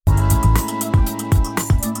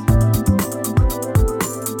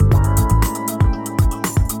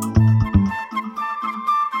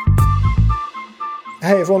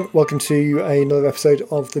everyone, welcome to another episode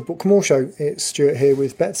of the Book More Show. It's Stuart here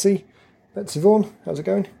with Betsy. Betsy Vaughan, how's it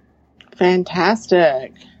going?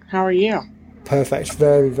 Fantastic. How are you? Perfect.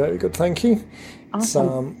 Very, very good, thank you.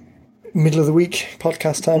 Awesome. It's middle of the week,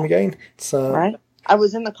 podcast time again. Right. I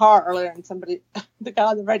was in the car earlier and the guy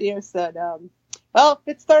on the radio said, well,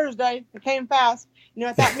 it's Thursday. It came fast. You know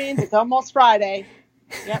what that means? It's almost Friday.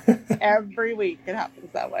 Yep. Every week it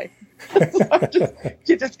happens that way.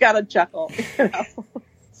 You just got to chuckle.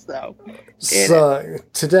 So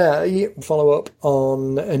today, follow up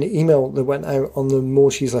on an email that went out on the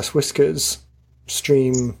More Cheese Less Whiskers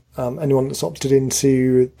stream. Anyone that's opted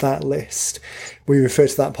into that list, we refer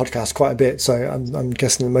to that podcast quite a bit, so I'm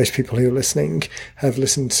guessing that most people who are listening have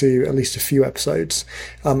listened to at least a few episodes.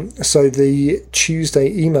 So the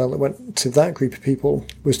Tuesday email that went to that group of people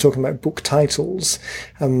was talking about book titles,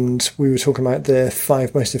 and we were talking about the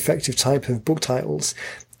 5 most effective type of book titles.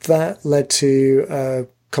 That led to a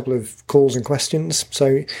couple of calls and questions. So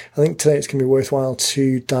I think today it's going to be worthwhile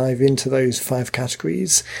to dive into those 5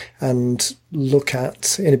 categories and look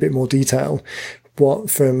at in a bit more detail what,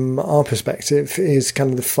 from our perspective, is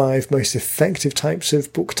kind of the 5 most effective types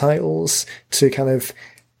of book titles to kind of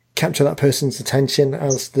capture that person's attention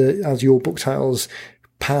as your book titles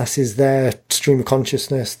passes their stream of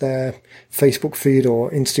consciousness, their Facebook feed or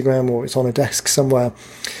Instagram, or it's on a desk somewhere.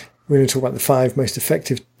 We're going to talk about the 5 most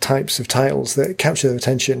effective types of titles that capture their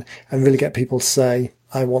attention and really get people to say,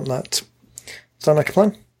 I want that. Sound like a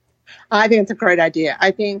plan? I think it's a great idea.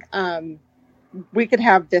 I think we could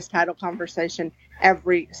have this title conversation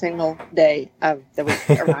every single day of the week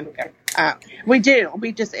around here. We do.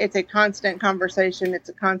 It's a constant conversation. It's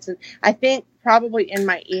a constant. I think probably in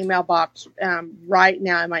my email box right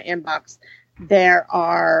now in my inbox, there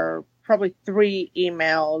are probably 3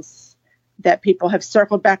 emails that people have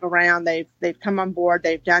circled back around. They've come on board.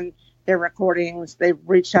 They've done their recordings. They've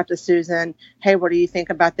reached out to Susan. Hey, what do you think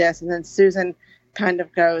about this? And then Susan kind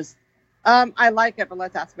of goes, I like it, but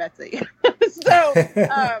let's ask Betsy. So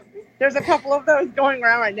there's a couple of those going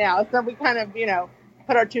around right now. So we kind of,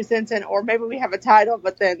 put our 2 cents in, or maybe we have a title,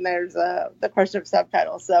 but then there's the question of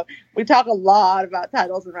subtitles. So we talk a lot about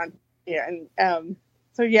titles around here. And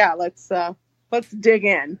so yeah, let's dig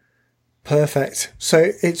in. Perfect.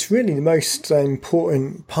 So it's really the most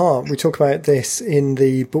important part. We talk about this in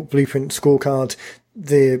the Book Blueprint scorecard,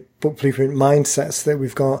 the Book Blueprint mindsets that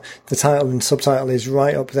we've got. The title and subtitle is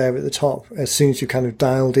right up there at the top as soon as you kind of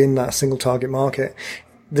dialed in that single target market.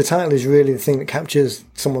 The title is really the thing that captures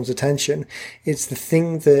someone's attention. It's the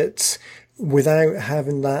thing that, without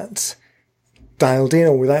having that dialed in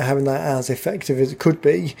or without having that as effective as it could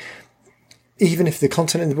be, even if the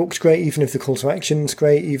content in the book's great, even if the call to action's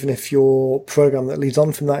great, even if your program that leads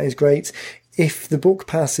on from that is great, if the book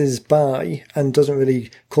passes by and doesn't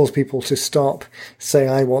really cause people to stop, say,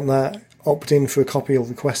 I want that, opt in for a copy or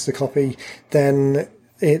request a copy, then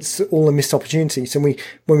it's all a missed opportunity. So when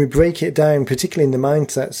we break it down, particularly in the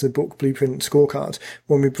mindsets, the Book Blueprint scorecard,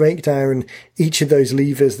 when we break down each of those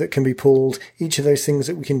levers that can be pulled, each of those things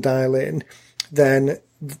that we can dial in, then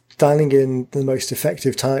dialing in the most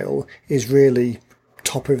effective title is really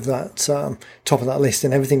top of that list,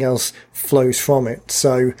 and everything else flows from it.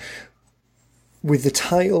 So with the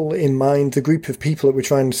title in mind, the group of people that we're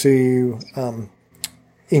trying to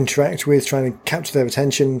interact with, trying to capture their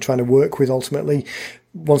attention, trying to work with ultimately,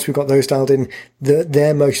 once we've got those dialed in,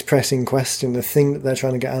 their most pressing question, the thing that they're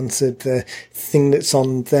trying to get answered, the thing that's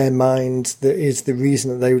on their mind that is the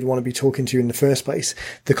reason that they would want to be talking to you in the first place,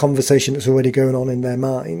 the conversation that's already going on in their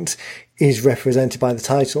mind is represented by the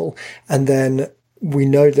title. And then we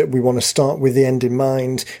know that we want to start with the end in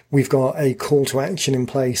mind. We've got a call to action in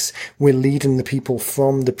place. We're leading the people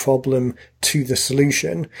from the problem to the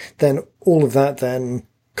solution. Then all of that then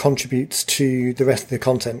contributes to the rest of the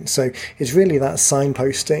content. So it's really that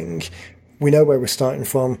signposting. We know where we're starting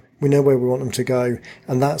from. We know where we want them to go.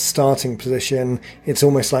 And that starting position, it's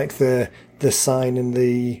almost like the sign in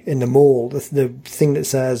the mall, the thing that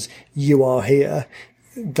says, you are here.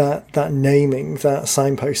 That naming, that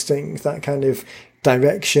signposting, that kind of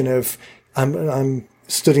direction of, I'm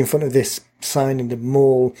stood in front of this sign in the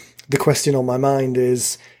mall. The question on my mind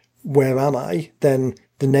is, where am I? Then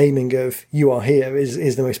the naming of you are here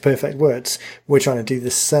is the most perfect words. We're trying to do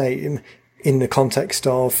the same in the context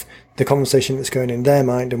of the conversation that's going in their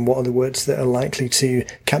mind and what are the words that are likely to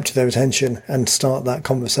capture their attention and start that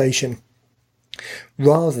conversation.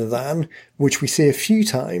 Rather than, which we see a few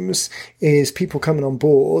times, is people coming on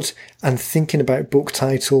board and thinking about book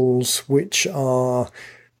titles which are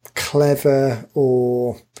clever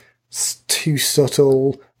or too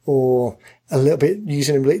subtle or a little bit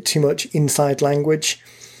using a bit too much inside language.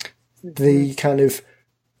 The kind of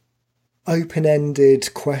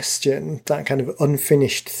open-ended question, that kind of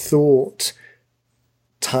unfinished thought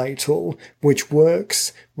title, which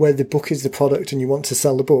works where the book is the product and you want to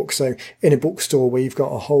sell the book. So in a bookstore where you've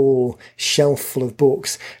got a whole shelf full of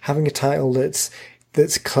books, having a title that's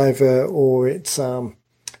clever, or it's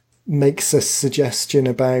makes a suggestion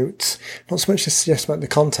about, not so much a suggestion about the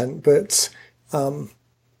content, but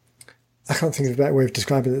I can't think of a better way of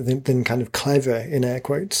describing it than kind of clever, in air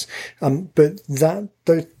quotes. But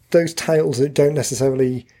those titles that don't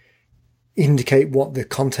necessarily indicate what the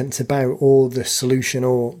content's about or the solution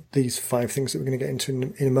or these 5 things that we're going to get into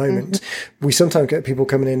in a moment. Mm-hmm. We sometimes get people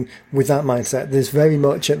coming in with that mindset. There's very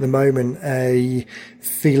much at the moment a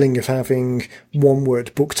feeling of having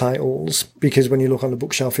one-word book titles, because when you look on the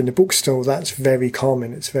bookshelf in the bookstore, that's very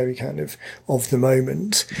common. It's very kind of the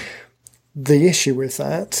moment. The issue with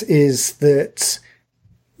that is that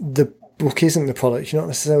the book isn't the product. You're not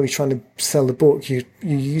necessarily trying to sell the book. You're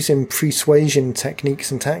using persuasion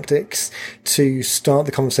techniques and tactics to start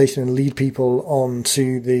the conversation and lead people on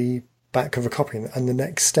to the back cover copy and the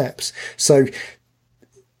next steps. So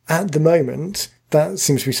at the moment, that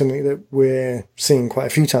seems to be something that we're seeing quite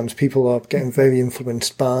a few times. People are getting very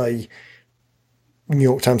influenced by New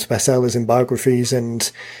York Times bestsellers and biographies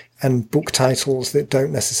and book titles that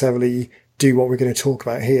don't necessarily do what we're going to talk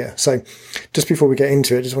about here. So just before we get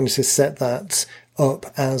into it, I just wanted to set that up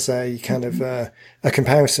as a kind of a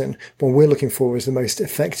comparison. What we're looking for is the most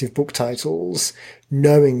effective book titles,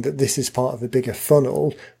 knowing that this is part of a bigger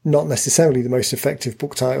funnel, not necessarily the most effective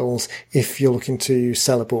book titles if you're looking to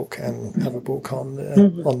sell a book and have a book on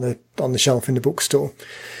the shelf in the bookstore.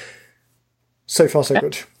 So far, so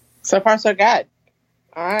good. So far, so good.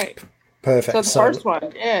 All right. Perfect. So the first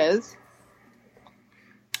one is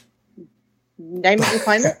Name It and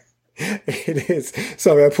Claim It. It is.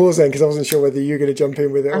 Sorry, I paused then because I wasn't sure whether you were going to jump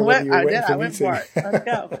in with it or whether you were waiting for me to. I went for it. Let's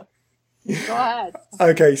go. Go ahead.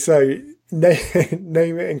 Okay, so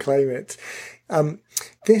name it and claim it.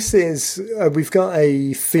 This is, we've got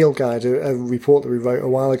a field guide, a report that we wrote a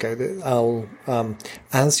while ago that I'll,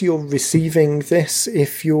 as you're receiving this,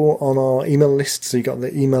 if you're on our email list, so you got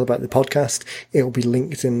the email about the podcast, it'll be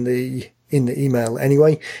linked in the email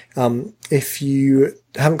anyway. If you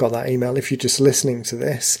haven't got that email, if you're just listening to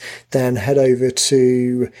this, then head over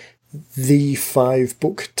to the 5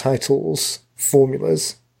 book titles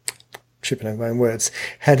formulas. Tripping over my own words.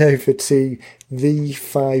 Head over to the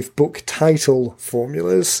 5 book title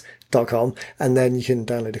formulas.com and then you can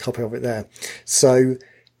download a copy of it there. So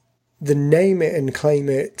the name it and claim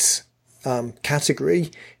it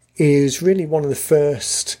category is really one of the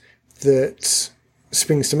first that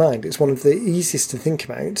springs to mind. It's one of the easiest to think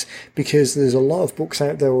about because there's a lot of books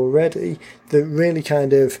out there already that really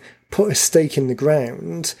kind of put a stake in the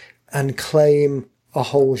ground and claim a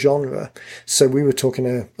whole genre. So I was talking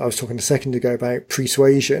a second ago about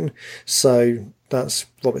Persuasion. So that's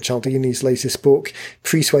Robert Cialdini's latest book.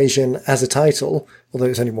 Persuasion as a title, although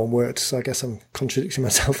it's only one word, so I guess I'm contradicting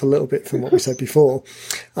myself a little bit from what we said before.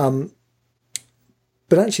 But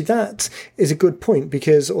actually that is a good point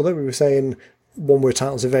because although we were saying one-word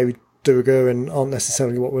titles are very de rigueur and aren't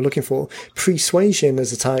necessarily what we're looking for, Persuasion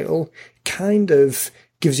as a title kind of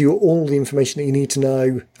gives you all the information that you need to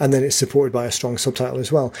know, and then it's supported by a strong subtitle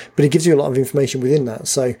as well. But it gives you a lot of information within that.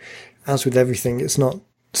 So as with everything, it's not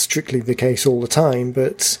strictly the case all the time,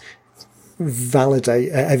 but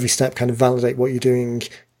validate at every step, kind of validate what you're doing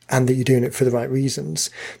and that you're doing it for the right reasons.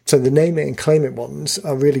 So the name it and claim it ones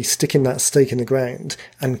are really sticking that stake in the ground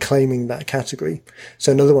and claiming that category.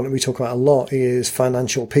 So another one that we talk about a lot is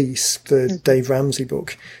Financial Peace, the Dave Ramsey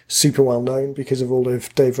book, super well known because of all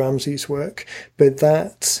of Dave Ramsey's work. But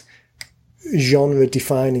that genre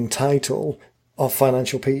defining title of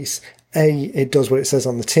Financial Peace, A, it does what it says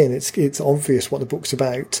on the tin. It's obvious what the book's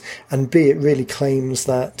about. And B, it really claims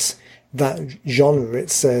that genre.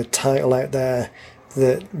 It's a title out there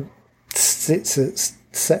that sets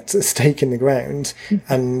a stake in the ground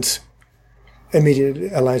and immediately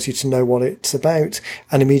allows you to know what it's about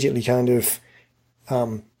and immediately kind of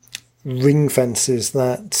ring fences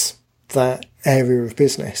that area of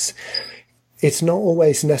business. It's not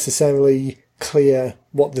always necessarily clear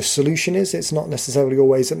what the solution is. It's not necessarily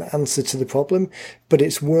always an answer to the problem, but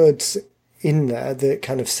it's words in there that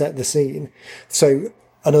kind of set the scene. So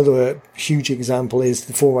another huge example is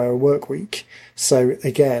the 4-Hour Workweek. So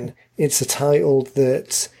again, it's a title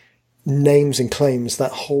that names and claims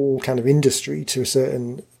that whole kind of industry to a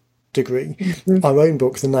certain degree. Mm-hmm. Our own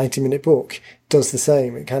book, The 90-Minute Book, does the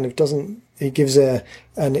same. It kind of doesn't, it gives an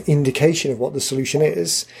indication of what the solution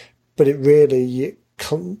is, but it really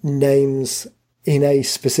names in a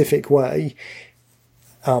specific way.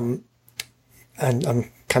 And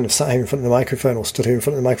I'm kind of sat here in front of the microphone or stood here in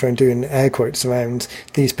front of the microphone doing air quotes around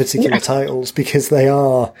these particular titles, because they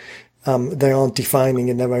are defining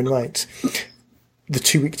in their own right. The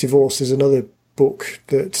 2-Week Divorce is another book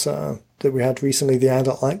that we had recently. The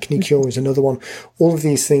Adult Acne Cure is another one. All of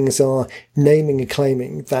these things are naming and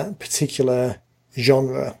claiming that particular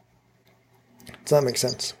genre. Does that make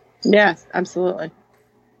sense? Yes, absolutely.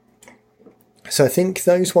 So I think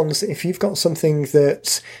those ones, if you've got something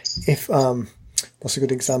that, what's a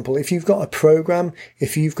good example? If you've got a program,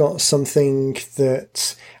 if you've got something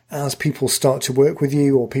that, as people start to work with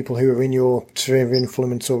you, or people who are in your sphere of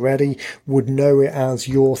influence already, would know it as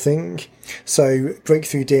your thing. So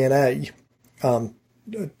Breakthrough DNA,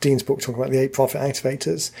 Dean's book talking about the 8 profit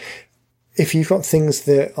activators. If you've got things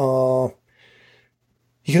that are,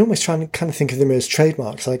 you can almost try and kind of think of them as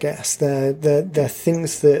trademarks, I guess. They're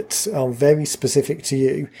things that are very specific to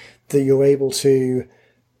you, that you're able to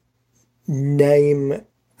name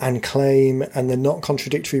and claim, and they're not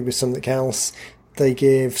contradictory with something else. They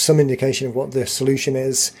give some indication of what the solution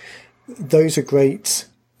is. Those are great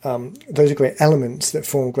elements that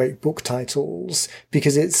form great book titles,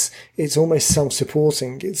 because it's almost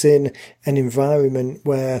self-supporting. It's in an environment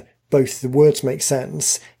where both the words make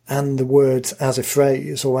sense and the words as a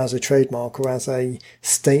phrase or as a trademark or as a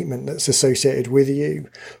statement that's associated with you.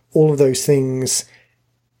 All of those things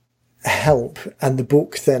help, and the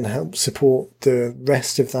book then helps support the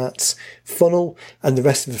rest of that funnel, and the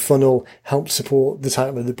rest of the funnel helps support the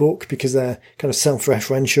title of the book, because they're kind of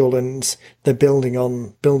self-referential and they're building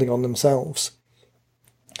on themselves.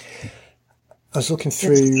 I was looking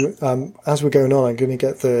through, as we're going on, I'm going to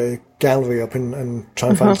get the gallery up and try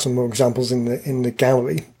and find some more examples in the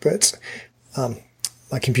gallery, but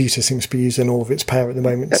my computer seems to be using all of its power at the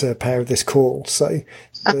moment to power this call, so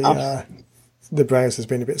the browser's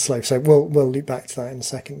been a bit slow, so we'll loop back to that in a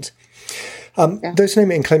second. Those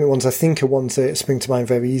name it and claim it ones, I think, are ones that spring to mind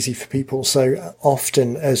very easy for people. So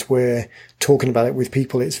often as we're talking about it with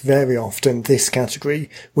people, it's very often this category,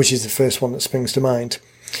 which is the first one that springs to mind.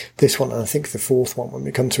 This one, and I think the fourth one, when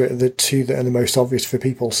we come to it, are the two that are the most obvious for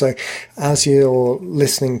people. So as you're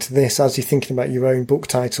listening to this, as you're thinking about your own book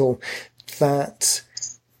title, that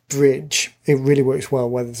bridge, it really works well,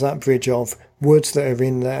 where there's that bridge of words that are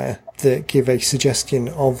in there that give a suggestion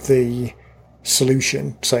of the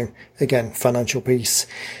solution. So again, financial peace,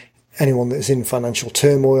 anyone that's in financial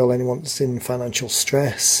turmoil, anyone that's in financial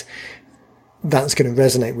stress, that's going to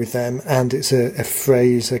resonate with them. And it's a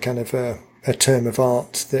phrase, a kind of a term of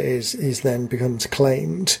art that is then becomes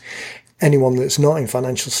claimed. Anyone that's not in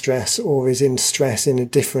financial stress, or is in stress in a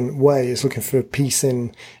different way, is looking for peace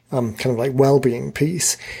in kind of like well-being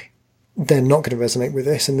peace, they're not going to resonate with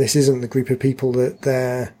this. And this isn't the group of people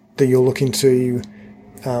that you're looking to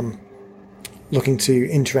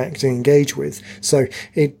interact and engage with. So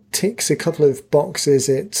it ticks a couple of boxes.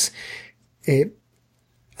 It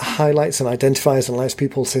highlights and identifies and allows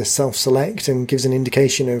people to self-select and gives an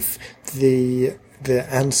indication of the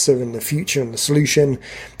answer and the future and the solution,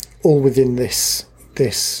 all within this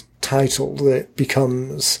title that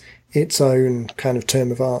becomes its own kind of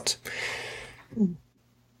term of art.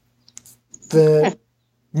 The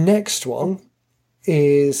next one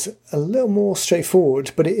is a little more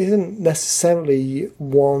straightforward, but it isn't necessarily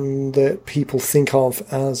one that people think of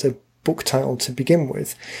as a book title to begin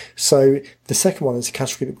with. So the second one is a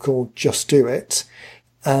category called Just Do It.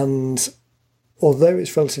 And although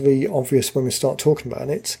it's relatively obvious when we start talking about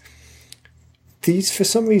it, these for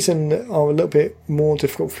some reason are a little bit more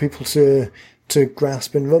difficult for people to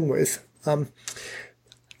grasp and run with.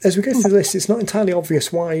 As we go through this, it's not entirely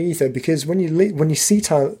obvious why either, because when you see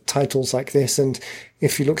titles like this, and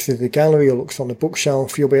if you look through the gallery or look on a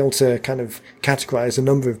bookshelf, you'll be able to kind of categorize a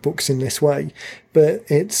number of books in this way. But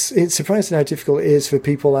it's surprising how difficult it is for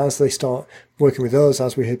people as they start working with us,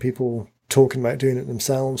 as we hear people talking about doing it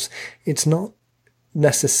themselves. It's not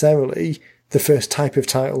necessarily the first type of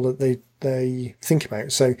title that they think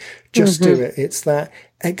about. So Just Do It. It's that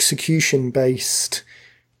execution-based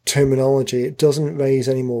terminology. It doesn't raise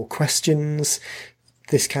any more questions.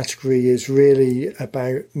 This category is really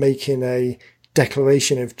about making a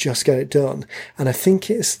declaration of just get it done. And I think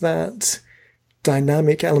it's that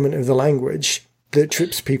dynamic element of the language that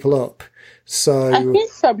trips people up. So I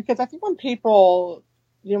think so, because I think when people,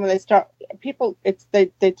 when they start, people,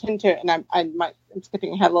 they tend to, and I'm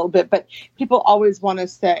skipping ahead a little bit, but people always want to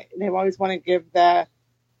say, they always want to give the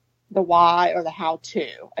why or the how to.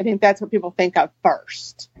 I think that's what people think of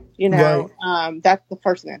first. Right. That's the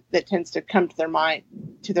first thing that tends to come to their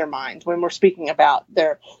mind when we're speaking about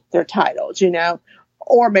their titles,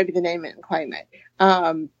 or maybe the name it and claim it.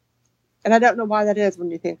 And I don't know why that is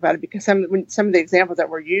when you think about it, because some of the examples that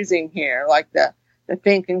we're using here, like the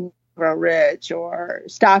Think and Grow Rich or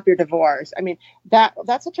Stop Your Divorce. I mean,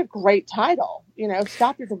 that's such a great title,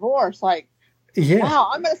 Stop Your Divorce. Like, yeah,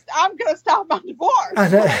 wow, I'm gonna stop my divorce. I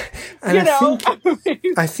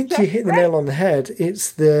think you hit the nail on the head.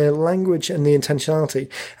 It's the language and the intentionality.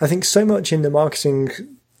 I think so much in the marketing,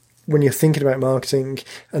 when you're thinking about marketing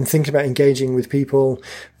and thinking about engaging with people,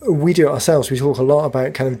 we do it ourselves. We talk a lot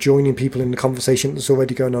about kind of joining people in the conversation that's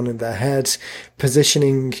already going on in their head,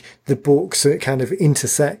 positioning the book so it kind of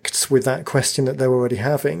intersects with that question that they're already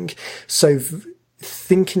having. So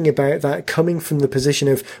thinking about that, coming from the position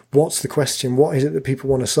of what's the question, what is it that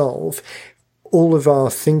people want to solve, all of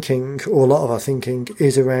our thinking, or a lot of our thinking,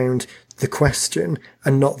 is around the question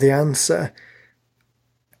and not the answer.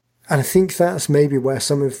 And I think that's maybe where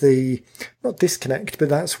some of the, not disconnect, but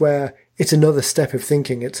that's where it's another step of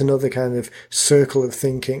thinking. It's another kind of circle of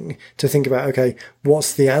thinking to think about, okay,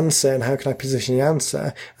 what's the answer and how can I position the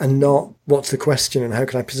answer, and not what's the question and how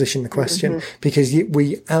can I position the question? Mm-hmm. Because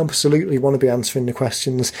we absolutely want to be answering the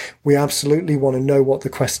questions. We absolutely want to know what the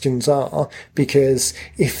questions are, because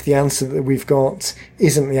if the answer that we've got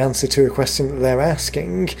isn't the answer to a question that they're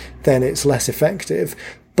asking, then it's less effective.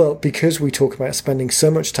 But because we talk about spending so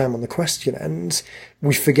much time on the question end,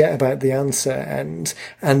 we forget about the answer end.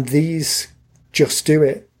 And these Just Do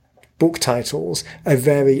It book titles are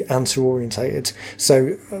very answer orientated.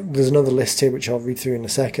 So there's another list here, which I'll read through in a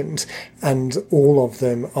second. And all of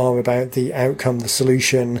them are about the outcome, the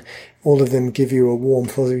solution. All of them give you a warm,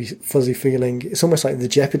 fuzzy feeling. It's almost like the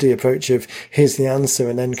Jeopardy approach of here's the answer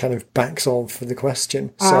and then kind of backs off for the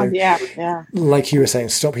question. Yeah. Like you were saying,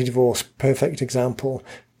 Stop Your Divorce, perfect example.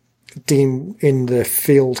 Dean, in the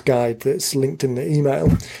field guide that's linked in the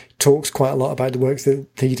email, talks quite a lot about the work that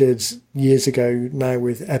he did years ago now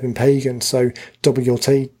with Eben Pagan. So Double Your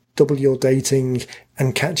Dating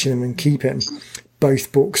and Catching Him and Keep Him,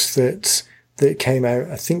 both books that came out,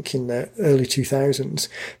 I think, in the early 2000s.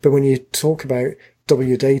 But when you talk about Double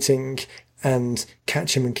Your Dating and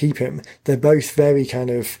Catch Him and Keep Him, they're both very kind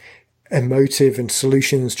of emotive and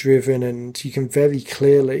solutions driven, and you can very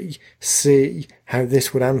clearly see how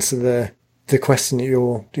this would answer the question that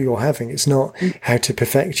you're having. It's not how to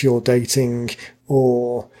perfect your dating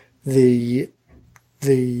or the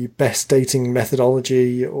best dating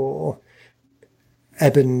methodology or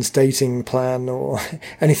Eben's dating plan or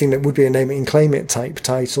anything that would be a name it and claim it type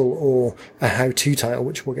title or a how-to title,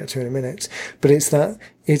 which we'll get to in a minute. But it's that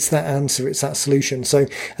answer, it's that solution. So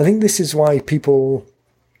I think this is why people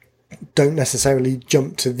don't necessarily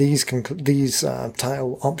jump to these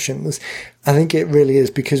title options. I think it really is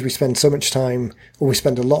because we spend so much time, or we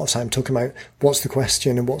spend a lot of time talking about what's the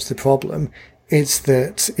question and what's the problem. It's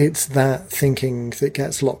that thinking that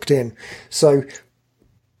gets locked in. So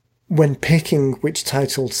when picking which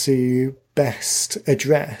title to best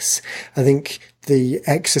address, I think the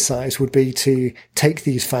exercise would be to take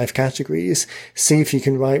these 5 categories, see if you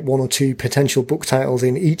can write 1 or 2 potential book titles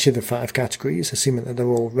in each of the 5 categories, assuming that they're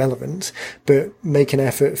all relevant, but make an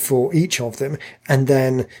effort for each of them, and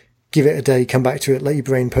then give it a day, come back to it, let your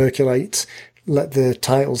brain percolate, let the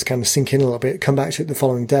titles kind of sink in a little bit, come back to it the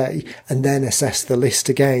following day, and then assess the list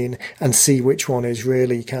again and see which one is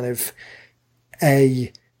really kind of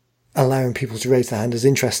allowing people to raise their hand as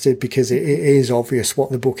interested, because it is obvious what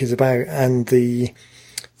the book is about, and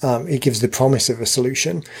it gives the promise of a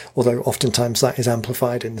solution, although oftentimes that is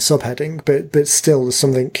amplified in the subheading, but still there's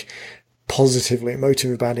something positively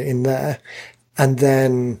emotive about it in there. And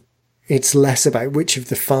then it's less about which of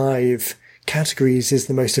the 5 categories is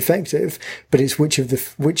the most effective, but it's which of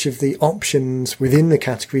the options within the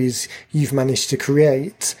categories you've managed to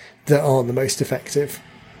create that are the most effective,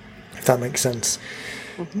 if that makes sense.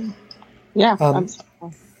 Mm-hmm. Yeah.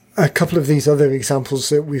 A couple of these other examples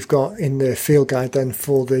that we've got in the field guide then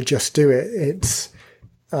for the Just Do It, it's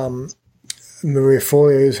Maria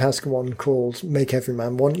Forleo's has one called Make Every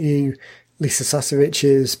Man Want You, Lisa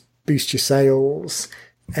Sasovich's Boost Your Sales,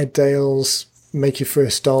 Ed Dale's Make Your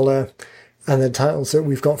First Dollar, and the titles that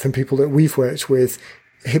we've got from people that we've worked with,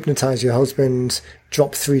 Hypnotize Your Husband,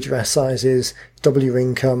 Drop 3 Dress Sizes, Double Your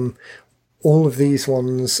Income. All of these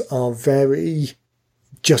ones are very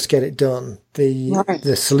just get it done.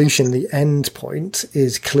 The solution, the end point,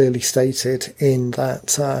 is clearly stated in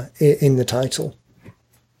that in the title.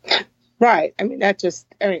 Right. I mean,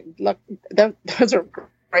 look, those are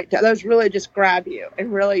great. Those really just grab you,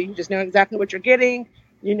 and really you just know exactly what you're getting.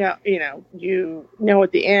 You know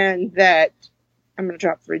at the end that I'm going to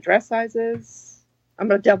drop 3 dress sizes. I'm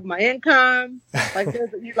going to double my income. Like,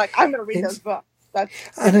 I'm going to read those books.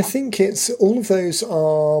 And I think it's all of those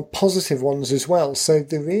are positive ones as well. So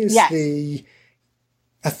there is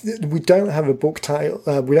we don't have a book title,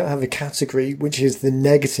 we don't have a category which is the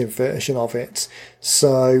negative version of it.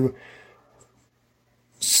 So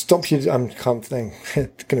I'm going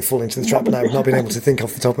to fall into the trap now of not being able to think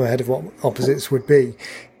off the top of my head of what opposites would be.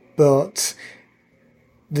 But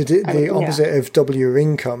the opposite of double your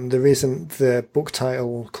income, there isn't the book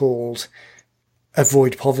title called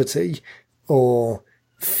Avoid Poverty or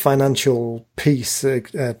Financial Peace,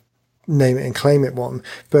 name it and claim it one.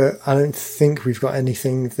 But I don't think we've got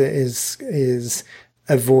anything that is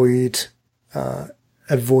avoid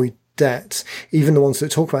debt. Even the ones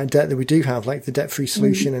that talk about debt that we do have, like the debt-free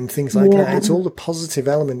solution and things like that, it's all the positive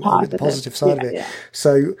element of it, the positive side of it. Yeah.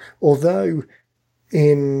 So although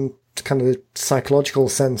in kind of the psychological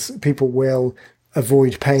sense, people will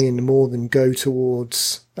avoid pain more than go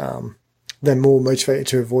towards, they're more motivated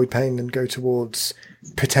to avoid pain than go towards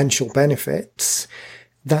potential benefits.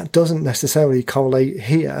 That doesn't necessarily correlate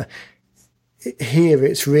here. Here,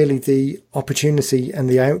 it's really the opportunity and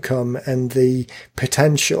the outcome and the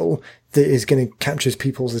potential that is going to capture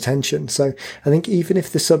people's attention. So I think even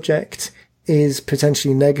if the subject is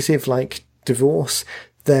potentially negative, like divorce,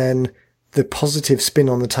 then the positive spin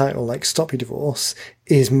on the title, like Stop Your Divorce,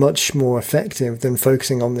 is much more effective than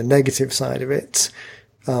focusing on the negative side of it,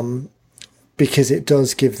 because it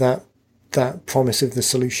does give that promise of the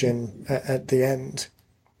solution at the end.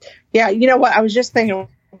 Yeah, you know what? I was just thinking,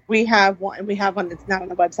 we have one that's not on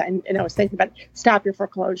the website, and I was thinking about Stop Your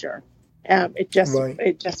Foreclosure. It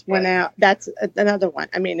just went out. That's another one.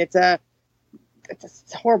 I mean, it's a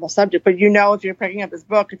horrible subject, but if you're picking up this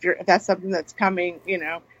book, if that's something that's coming,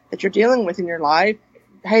 that you're dealing with in your life,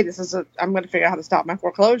 hey, I'm going to figure out how to stop my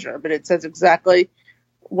foreclosure. But it says exactly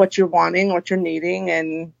what you're wanting, what you're needing,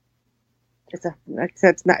 and it's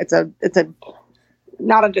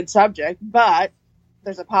not a good subject, but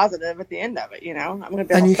there's a positive at the end of it, I'm going to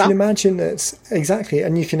be able and to you can imagine that exactly,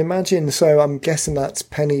 and you can imagine. So I'm guessing that's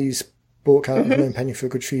Penny's book. I've known Penny for a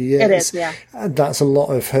good few years. It is, yeah. That's a lot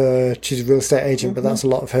of her. She's a real estate agent, but that's a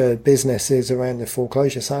lot of her business is around the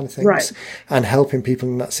foreclosure side of things, right, and helping people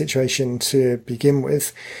in that situation to begin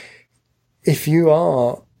with. If you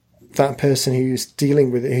are that person who's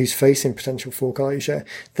dealing with it, who's facing potential foreclosure,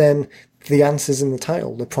 then the answer's in the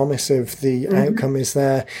title. The promise of the outcome is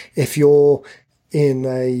there. If you're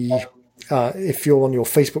if you're on your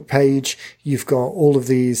Facebook page, you've got all of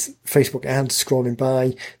these Facebook ads scrolling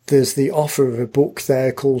by. There's the offer of a book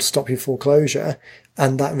there called Stop Your Foreclosure,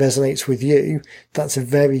 and that resonates with you. That's a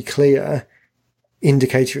very clear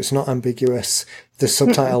indicator. It's not ambiguous. The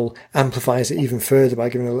subtitle amplifies it even further by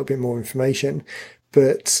giving a little bit more information.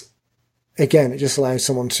 But again, it just allows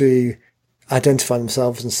someone to identify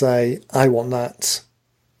themselves and say, I want that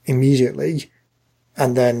immediately.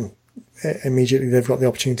 And then immediately they've got the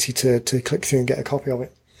opportunity to click through and get a copy of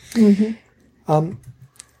it.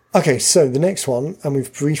 Okay, so the next one, and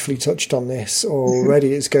we've briefly touched on this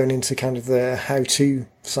already, is going into kind of the how-to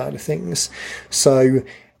side of things. So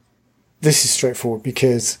this is straightforward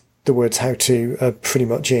because the words how-to are pretty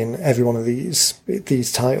much in every one of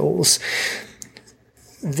these titles.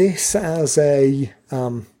 This is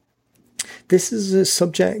a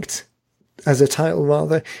subject, as a title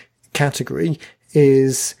rather, category,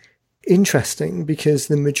 is interesting because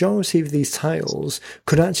the majority of these titles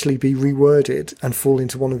could actually be reworded and fall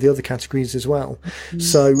into one of the other categories as well.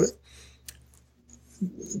 So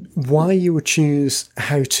why you would choose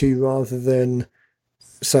how to rather than,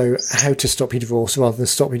 so how to stop your divorce rather than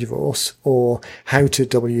stop your divorce, or how to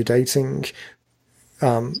double your dating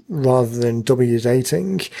rather than double your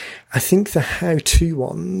dating, I think the how-to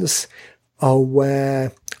ones are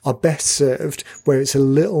best served where it's a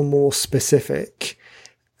little more specific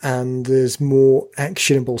and there's more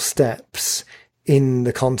actionable steps in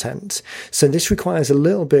the content. So this requires a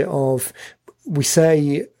little bit of, we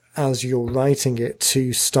say as you're writing it,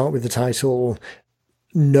 to start with the title,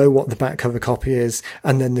 know what the back cover copy is,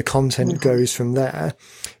 and then the content goes from there.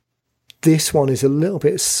 This one is a little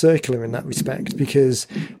bit circular in that respect because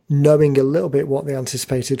knowing a little bit what the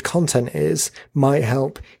anticipated content is might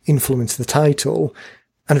help influence the title.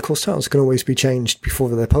 And of course, titles can always be changed before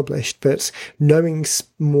they're published, but knowing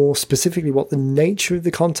more specifically what the nature of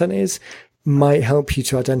the content is might help you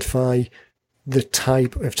to identify the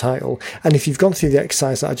type of title. And if you've gone through the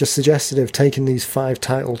exercise that I just suggested of taking these 5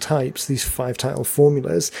 title types, these 5 title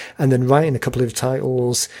formulas, and then writing a couple of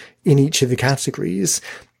titles in each of the categories,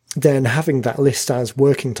 then having that list as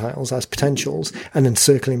working titles, as potentials, and then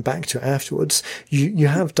circling back to it afterwards, you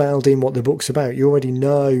have dialed in what the book's about. You already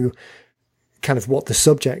know kind of what the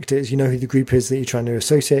subject is. You know who the group is that you're trying to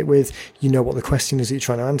associate with. You know what the question is that you're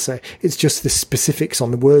trying to answer. It's just the specifics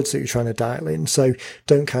on the words that you're trying to dial in. So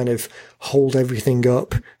don't kind of hold everything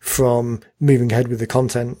up from moving ahead with the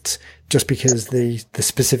content just because the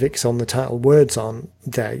specifics on the title words aren't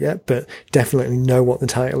there yet, but definitely know what the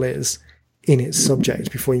title is in its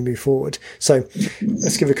subject before you move forward. So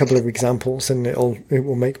let's give a couple of examples and it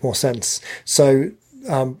will make more sense. So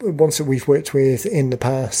ones that we've worked with in the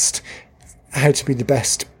past: how to be the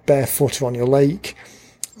best barefooter on your lake,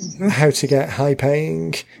 how to get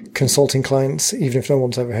high-paying consulting clients, even if no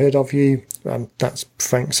one's ever heard of you. That's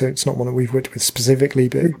Frank, so it's not one that we've worked with specifically,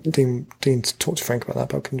 but Dean's talked to Frank about that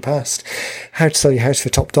book in the past. How to sell your house for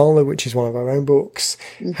top dollar, which is one of our own books.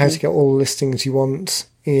 How to get all the listings you want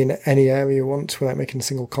in any area you want without making a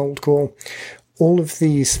single cold call. All of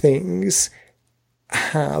these things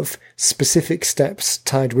have specific steps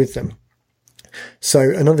tied with them. So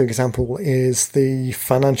another example is the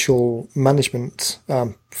financial management,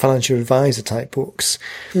 financial advisor type books.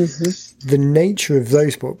 The nature of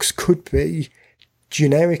those books could be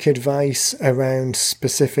generic advice around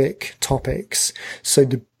specific topics. So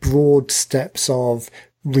the broad steps of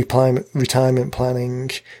retirement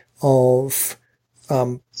planning, of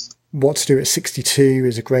what to do at 62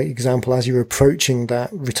 is a great example as you're approaching that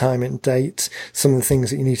retirement date, some of the things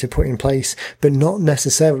that you need to put in place, but not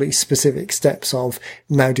necessarily specific steps of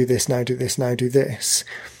now do this, now do this, now do this.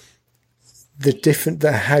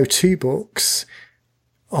 The how-to books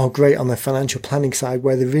are great on the financial planning side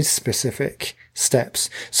where there is specific steps.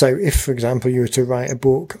 So if, for example, you were to write a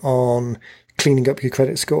book on cleaning up your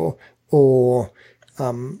credit score, or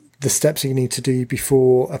the steps you need to do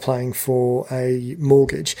before applying for a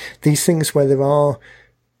mortgage. These things where there are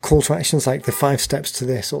call to actions like the 5 steps to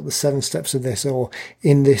this or the 7 steps of this, or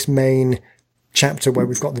in this main chapter where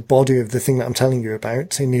we've got the body of the thing that I'm telling you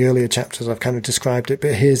about. In the earlier chapters, I've kind of described it,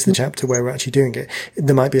 but here's the chapter where we're actually doing it.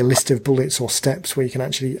 There might be a list of bullets or steps where you can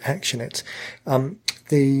actually action it.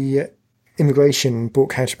 The immigration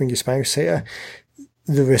book, How to Bring Your Spouse Here,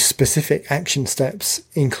 there are specific action steps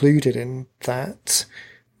included in that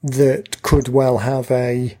could well have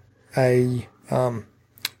the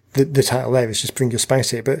title there is just Bring Your Spouse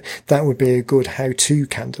Here, but that would be a good how-to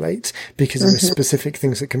candidate because there are specific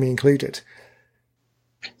things that can be included.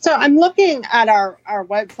 So I'm looking at our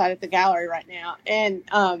website at the gallery right now, and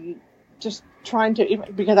just trying to,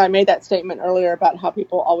 because I made that statement earlier about how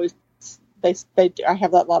people always I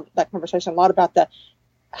have that conversation a lot about the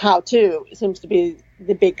how-to. It seems to be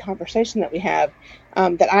the big conversation that we have,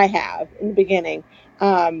 that I have in the beginning.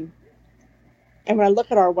 And when I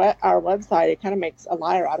look at our website, it kind of makes a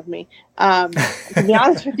liar out of me, to be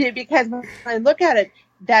honest with you, because when I look at it,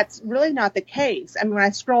 that's really not the case. I mean, when I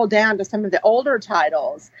scroll down to some of the older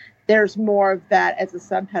titles, there's more of that as a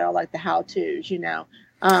subtitle, like the how-tos, you know.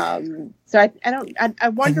 So I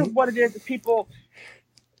wonder what it is that people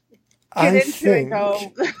get into and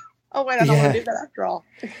go, oh, wait, I don't want to do that after all.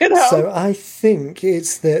 You know? So I think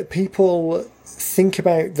it's that people think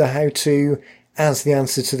about the how-to as the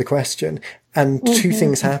answer to the question, and two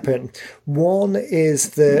things happen. One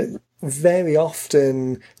is that very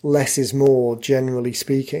often less is more, generally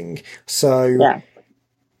speaking. So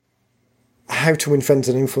How to Win Friends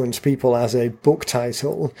and Influence People as a book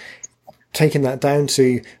title, taking that down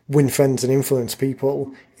to Win Friends and Influence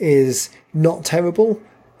People is not terrible,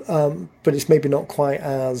 but it's maybe not quite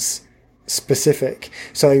as specific.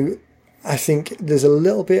 So I think there's a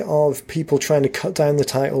little bit of people trying to cut down the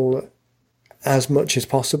title as much as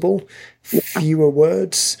possible, fewer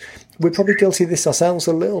words. We're probably guilty of this ourselves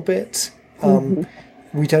a little bit.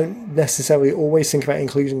 We don't necessarily always think about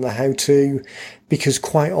including the how-to, because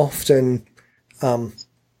quite often, or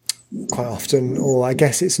I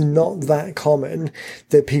guess it's not that common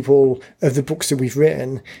that people, of the books that we've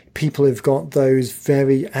written, people have got those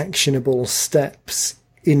very actionable steps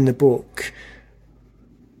in the book.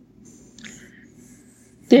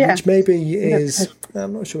 Yeah. Which maybe is,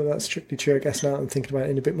 I'm not sure whether that's strictly true, I guess now I'm thinking about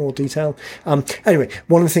it in a bit more detail. Anyway,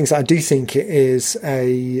 one of the things that I do think it is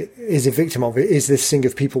a victim of it is this thing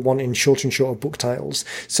of people wanting shorter and shorter book titles.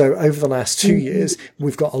 So over the last 2 years,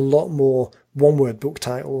 we've got a lot more one-word book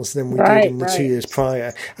titles than we did in the 2 years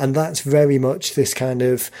prior. And that's very much this kind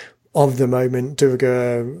of the moment,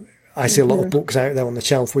 Durga. I see a lot of books out there on the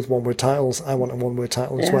shelf with one-word titles. I want a one-word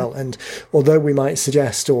title as well. And although we might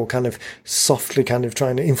suggest or kind of softly kind of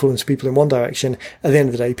trying to influence people in one direction, at the end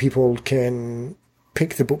of the day, people can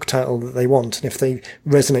pick the book title that they want. And if they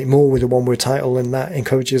resonate more with a one-word title and that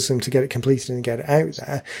encourages them to get it completed and get it out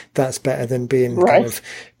there, that's better than being kind of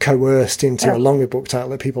coerced into a longer book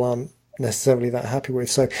title that people aren't necessarily that happy with.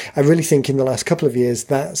 So I really think in the last couple of years,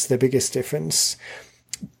 that's the biggest difference.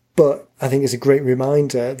 But I think it's a great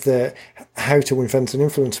reminder that How to Win Friends and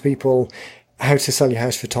Influence People, How to Sell Your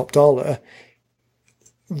House for Top Dollar,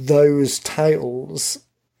 those titles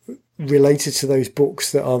related to those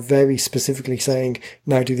books that are very specifically saying,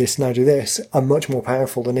 now do this, are much more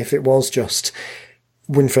powerful than if it was just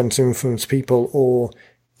Win Friends and Influence People or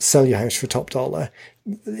Sell Your House for Top Dollar,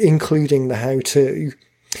 including the how-to.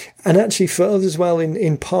 And actually for us as well,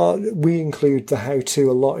 in part, we include the how-to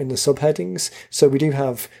a lot in the subheadings. So we do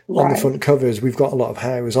have on the front covers, we've got a lot of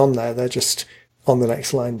hows on there. They're just on the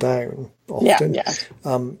next line down often.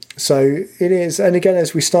 So it is, and again,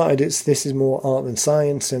 as we started, this is more art than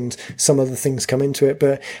science, and some other things come into it.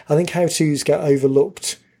 But I think how-tos get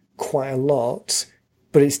overlooked quite a lot,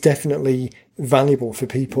 but it's definitely valuable for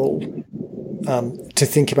people to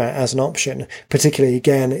think about as an option, particularly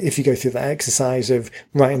again, if you go through that exercise of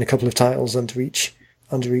writing a couple of titles under each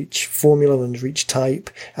formula, under each type,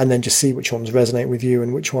 and then just see which ones resonate with you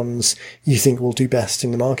and which ones you think will do best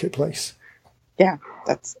in the marketplace. Yeah,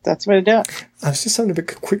 that's the way to do it. I was just having a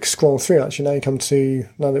quick scroll through, actually,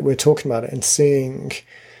 now that we're talking about it, and seeing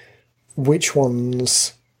which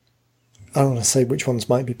ones, I don't want to say which ones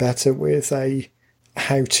might be better with a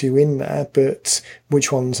how-to in there, but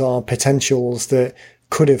which ones are potentials that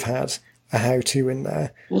could have had a how-to in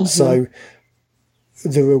there. Mm-hmm. So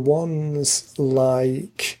there are ones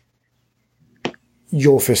like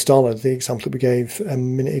Your First Dollar, the example that we gave a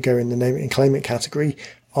minute ago in the Name It and Claim It category,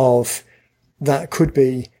 of that could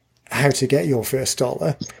be how to get your first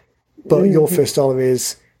dollar, but your first dollar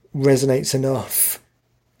resonates enough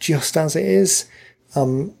just as it is.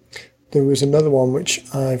 There was another one which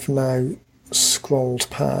I've now scrolled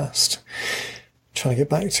past, trying to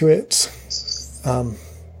get back to it.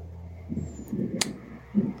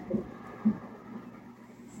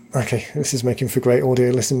 Okay, this is making for great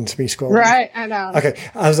audio. Listen to me scroll. Right, I know. Okay,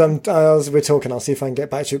 as we're talking, I'll see if I can get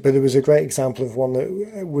back to it. But there was a great example of one that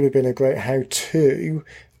would have been a great how-to,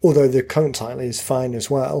 although the current title is fine as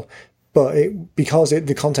well. But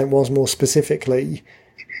the content was more specifically,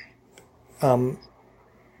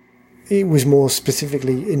 it was more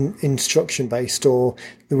specifically instruction based, or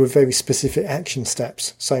there were very specific action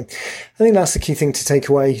steps. So I think that's the key thing to take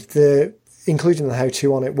away. Including the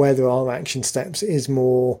how-to on it, where there are action steps, is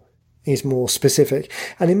more specific,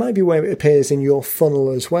 and it might be where it appears in your funnel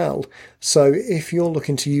as well. So if you're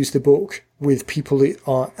looking to use the book with people that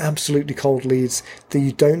are absolutely cold leads that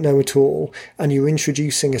you don't know at all, and you're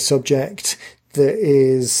introducing a subject that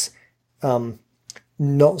is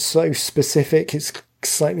not so specific, it's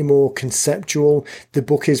slightly more conceptual, the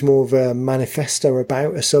book is more of a manifesto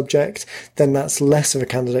about a subject, then that's less of a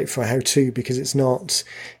candidate for a how-to, because it's not,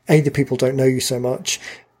 A, the people don't know you so much,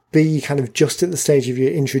 B, kind of just at the stage of you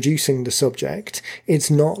introducing the subject, it's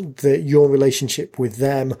not that your relationship with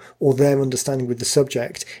them or their understanding with the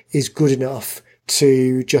subject is good enough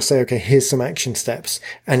to just say, okay, here's some action steps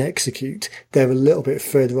and execute. They're a little bit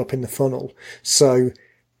further up in the funnel. So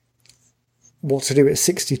what to do at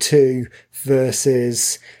 62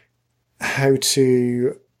 versus how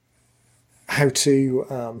to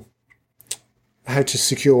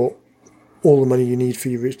secure all the money you need for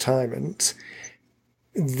your retirement.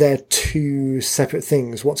 They're two separate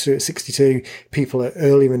things. What to do at 62, people are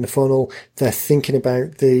earlier in the funnel. They're thinking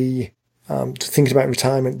about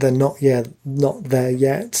retirement. They're not there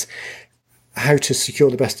yet. How to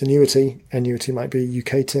secure the best annuity. Annuity might be a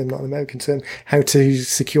UK term, not an American term. How to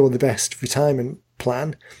secure the best retirement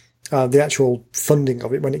plan. The actual funding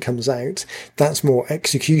of it when it comes out. That's more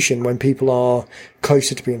execution. When people are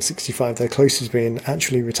closer to being 65, they're closer to being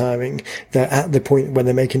actually retiring. They're at the point when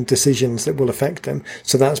they're making decisions that will affect them.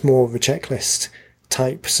 So that's more of a checklist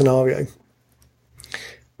type scenario.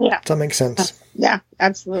 Yeah. Does that make sense? Yeah,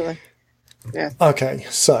 absolutely. Yeah. Okay,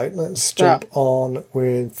 so let's jump on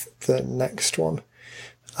with the next one.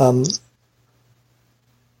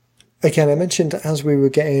 Again, I mentioned as we were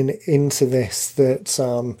getting into this that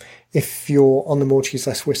if you're on the More Cheese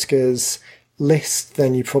Less Whiskers list,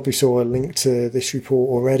 then you probably saw a link to this report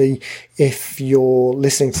already. If you're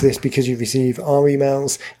listening to this because you receive our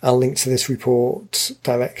emails, I'll link to this report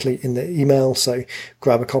directly in the email, so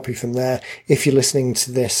grab a copy from there. If you're listening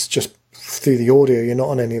to this just through the audio, you're not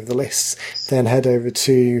on any of the lists, then head over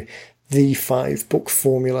to the 5-book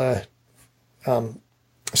formula, the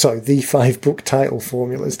 5-book title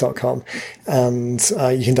formulas.com, and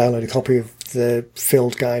you can download a copy of the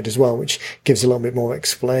field guide as well, which gives a little bit more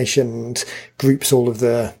explanation and groups all of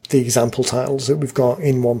the example titles that we've got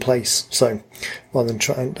in one place. So rather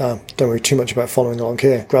than don't worry too much about following along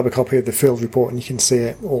here, grab a copy of the field report and you can see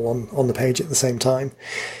it all on the page at the same time.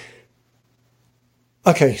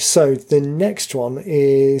 Okay, so the next one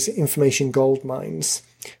is information gold mines.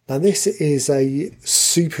 Now, this is a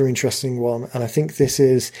super interesting one, and I think this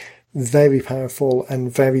is very powerful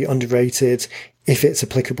and very underrated if it's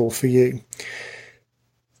applicable for you.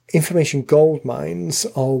 Information gold mines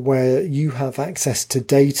are where you have access to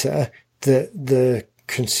data that the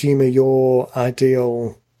consumer, your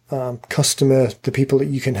ideal customer, the people that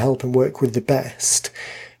you can help and work with the best,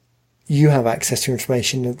 you have access to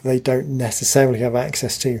information that they don't necessarily have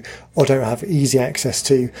access to, or don't have easy access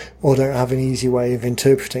to, or don't have an easy way of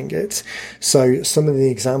interpreting it. So some of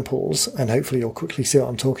the examples, and hopefully you'll quickly see what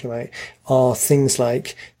I'm talking about, are things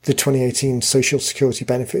like the 2018 Social Security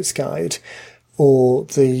Benefits Guide, or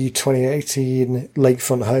the 2018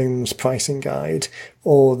 Lakefront Homes Pricing Guide,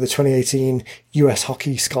 or the 2018 US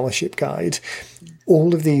Hockey Scholarship Guide.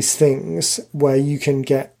 All of these things where you can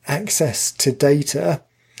get access to data,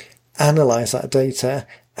 analyze that data,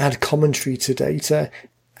 add commentary to data,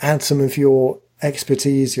 add some of your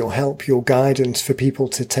expertise, your help, your guidance for people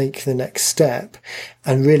to take the next step,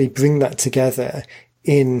 and really bring that together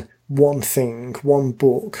in one thing, one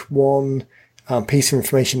book, one piece of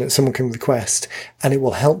information that someone can request, and it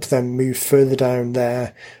will help them move further down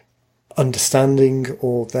their understanding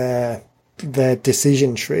or their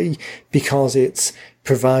decision tree, because it's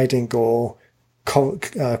providing or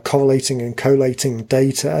correlating and collating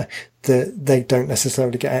data that they don't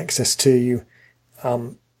necessarily get access to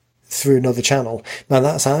through another channel. Now,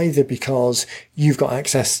 that's either because you've got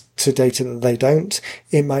access to data that they don't.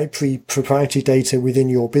 It might be proprietary data within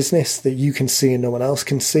your business that you can see and no one else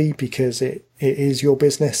can see because it is your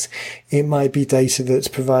business. It might be data that's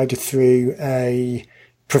provided through a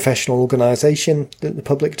professional organization that the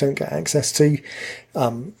public don't get access to.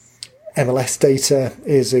 MLS data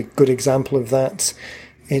is a good example of that.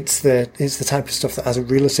 It's the type of stuff that as a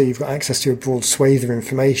realtor you've got access to a broad swathe of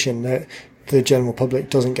information that the general public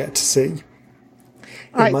doesn't get to see.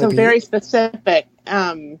 All right, so very specific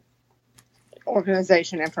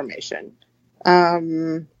organization information.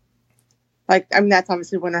 That's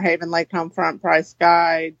obviously Winter Haven Lake Homefront Price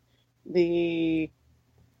Guide, the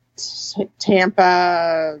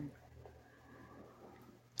Tampa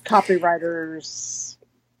Copywriters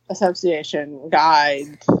Association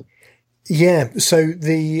Guide. Yeah, so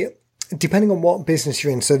depending on what business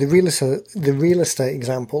you're in, so the real estate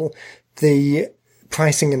example, the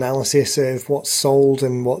pricing analysis of what's sold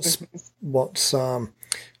and what's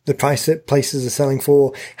the price that places are selling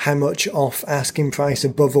for, how much off asking price,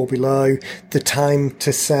 above or below, the time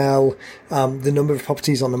to sell, the number of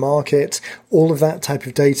properties on the market, all of that type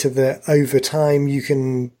of data that over time you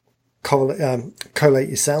can collate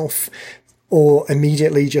yourself, or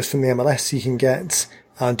immediately just from the MLS you can get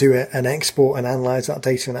do an export and analyze that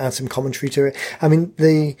data and add some commentary to it. I mean,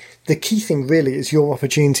 the key thing really is your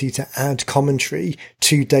opportunity to add commentary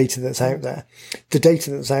to data that's out there. The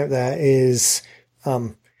data that's out there is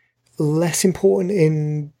less important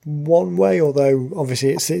in one way, although obviously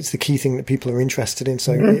it's the key thing that people are interested in,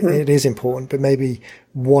 so it is important, but maybe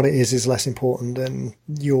what it is less important than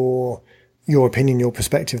your opinion, your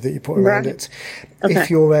perspective that you put around it. Okay. If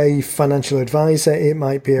you're a financial advisor, it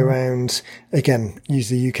might be around, again, use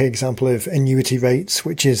the UK example of annuity rates,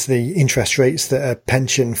 which is the interest rates that a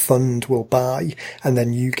pension fund will buy. And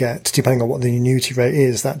then you get, depending on what the annuity rate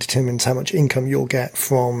is, that determines how much income you'll get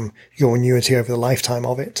from your annuity over the lifetime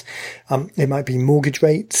of it. It might be mortgage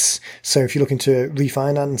rates. So if you're looking to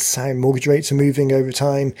refinance, how mortgage rates are moving over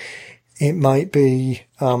time. It might be,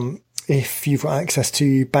 if you've got access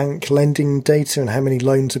to bank lending data and how many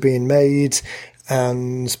loans are being made,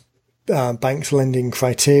 and banks lending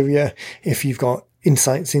criteria, if you've got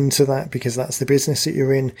insights into that because that's the business that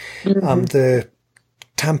you're in. The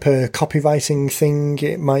Tampa copywriting thing,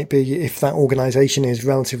 it might be if that organization is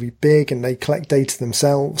relatively big and they collect data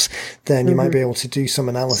themselves, then you might be able to do some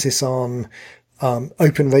analysis on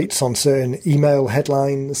open rates on certain email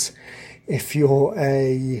headlines. If you're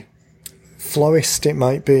a florist, it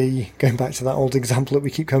might be, going back to that old example that we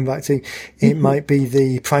keep coming back to, it might be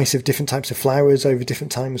the price of different types of flowers over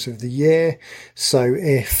different times of the year. So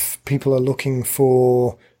if people are looking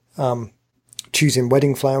for choosing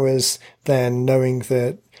wedding flowers, then knowing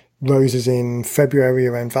that roses in February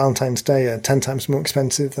around Valentine's Day are 10 times more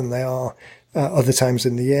expensive than they are other times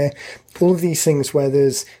in the year. All of these things where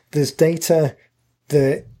there's data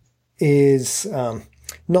that is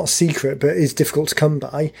not secret but is difficult to come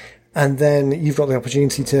by. And then you've got the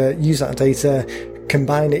opportunity to use that data,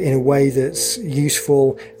 combine it in a way that's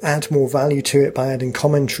useful, add more value to it by adding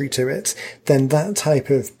commentary to it. Then that type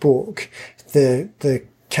of book, the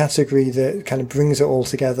category that kind of brings it all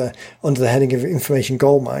together under the heading of information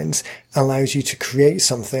gold mines, allows you to create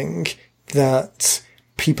something that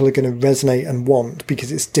people are going to resonate and want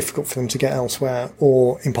because it's difficult for them to get elsewhere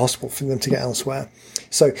or impossible for them to get elsewhere.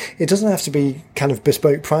 So it doesn't have to be kind of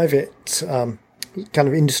bespoke private kind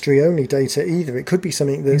of industry only data either. It could be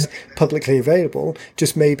something that's publicly available,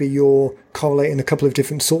 just maybe you're correlating a couple of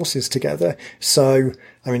different sources together. So,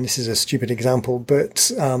 I mean, this is a stupid example,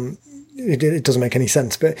 but it doesn't make any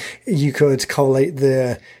sense, but you could correlate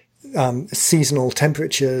the seasonal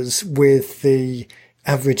temperatures with the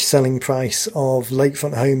average selling price of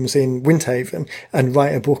lakefront homes in Windhaven and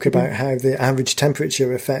write a book about how the average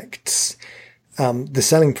temperature affects the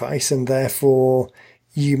selling price, and therefore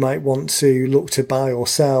you might want to look to buy or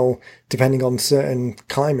sell depending on certain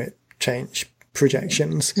climate change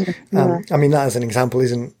projections. I mean, that as an example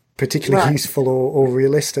isn't particularly useful or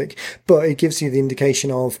realistic, but it gives you the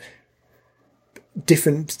indication of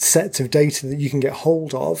different sets of data that you can get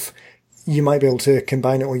hold of. You might be able to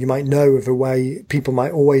combine it, or you might know of a way people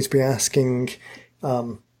might always be asking,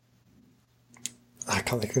 I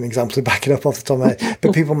can't think of an example to back it up off the top of my head,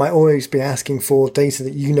 but people might always be asking for data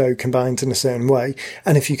that you know combines in a certain way.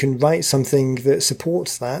 And if you can write something that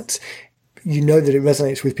supports that, you know that it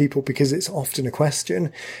resonates with people because it's often a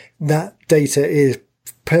question. That data is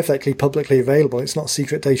perfectly publicly available. It's not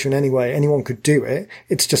secret data in any way. Anyone could do it.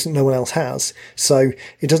 It's just that no one else has. So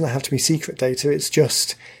it doesn't have to be secret data. It's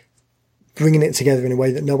just bringing it together in a way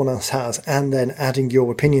that no one else has, and then adding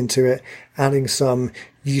your opinion to it, adding some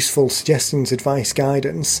useful suggestions, advice,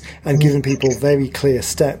 guidance, and giving people very clear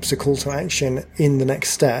steps, a call to action in the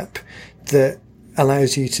next step that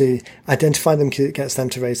allows you to identify them because it gets them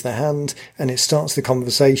to raise their hand, and it starts the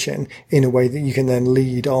conversation in a way that you can then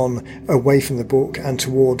lead on away from the book and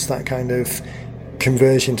towards that kind of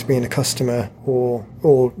conversion to being a customer, or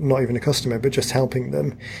not even a customer, but just helping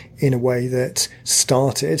them in a way that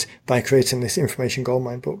started by creating this information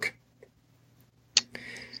goldmine book.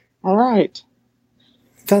 All right.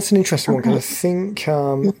 That's an interesting one, because I think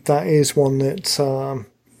that is one that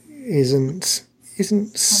isn't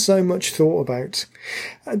so much thought about.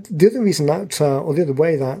 The other reason that, or the other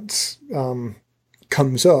way that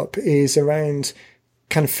comes up is around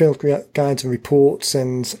kind of field guides and reports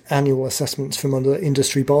and annual assessments from other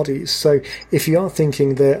industry bodies. So if you are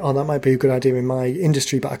thinking that, that might be a good idea in my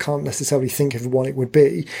industry, but I can't necessarily think of what it would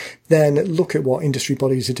be, then look at what industry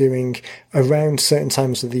bodies are doing around certain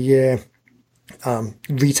times of the year.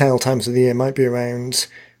 Retail times of the year might be around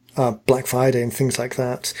Black Friday and things like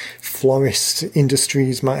that. Florist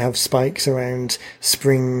industries might have spikes around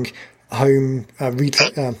spring. Home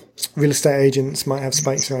real estate agents might have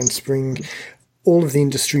spikes around spring. All of the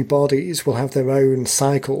industry bodies will have their own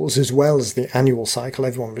cycles as well as the annual cycle.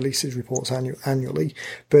 Everyone releases reports annually,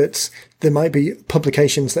 but there might be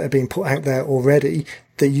publications that are being put out there already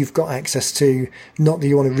that you've got access to. Not that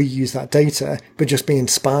you want to reuse that data, but just be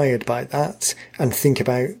inspired by that and think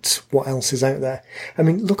about what else is out there. I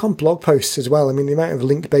mean, look on blog posts as well. I mean, the amount of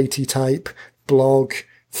link-baity type blog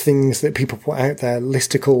things that people put out there,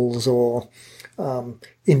 listicles or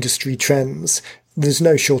industry trends, there's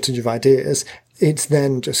no shortage of ideas. It's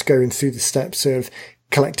then just going through the steps of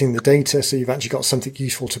collecting the data so you've actually got something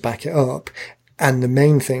useful to back it up. And the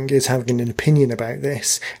main thing is having an opinion about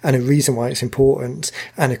this and a reason why it's important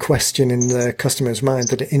and a question in the customer's mind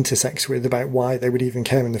that it intersects with about why they would even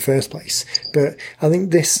care in the first place. But I think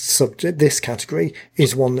this category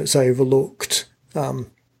is one that's overlooked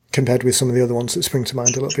compared with some of the other ones that spring to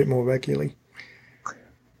mind a little bit more regularly.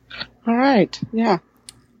 All right. Yeah.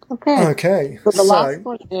 Okay. So the last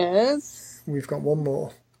one is... We've got one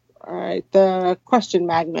more. All right. The question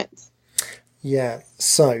magnets. Yeah.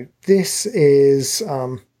 So this is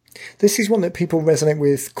one that people resonate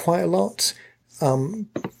with quite a lot.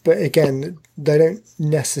 But again, they don't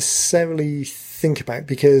necessarily think about,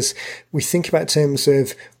 because we think about terms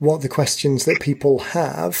of what the questions that people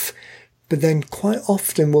have, but then quite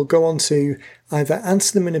often we'll go on to either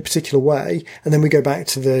answer them in a particular way, and then we go back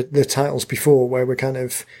to the titles before where we're kind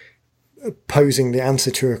of posing the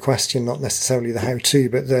answer to a question, not necessarily the how-to,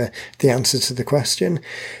 but the answer to the question.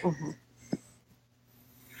 Mm-hmm.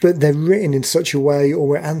 But they're written in such a way, or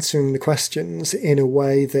we're answering the questions in a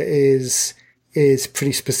way that is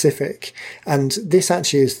pretty specific. And this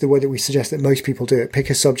actually is the way that we suggest that most people do it. Pick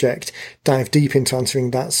a subject, dive deep into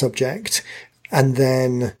answering that subject, and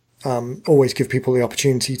then always give people the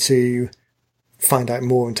opportunity to find out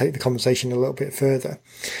more and take the conversation a little bit further.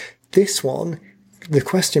 This one, the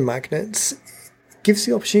question magnets, gives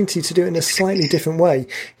the opportunity to do it in a slightly different way.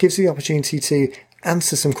 Gives the opportunity to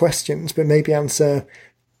answer some questions, but maybe answer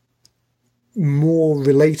more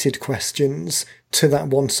related questions to that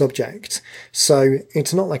one subject. So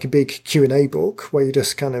it's not like a big Q&A book where you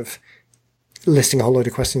just kind of listing a whole load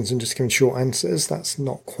of questions and just giving short answers. That's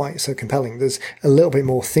not quite so compelling. There's a little bit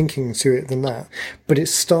more thinking to it than that, but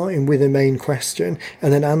it's starting with a main question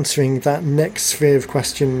and then answering that next sphere of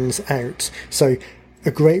questions out. So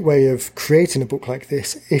a great way of creating a book like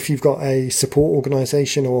this, if you've got a support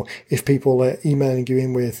organization or if people are emailing you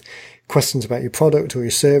in with questions about your product or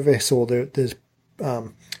your service, or there's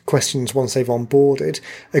questions once they've onboarded,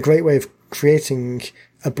 a great way of creating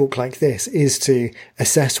a book like this is to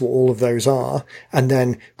assess what all of those are and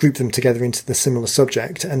then group them together into the similar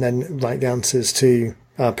subject and then write the answers to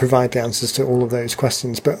provide the answers to all of those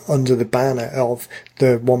questions, but under the banner of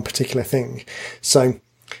the one particular thing. So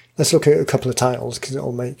let's look at a couple of titles because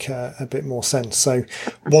it'll make a bit more sense. So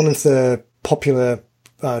one of the popular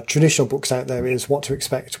traditional books out there is What to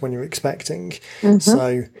Expect When You're Expecting. Mm-hmm.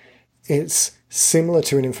 So it's similar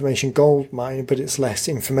to an information gold mine, but it's less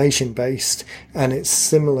information based, and it's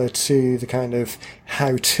similar to the kind of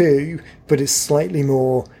how to, but it's slightly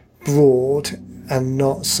more broad and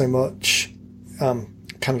not so much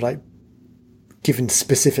kind of like given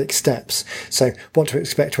specific steps. So what to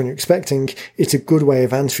expect when you're expecting, it's a good way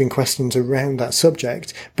of answering questions around that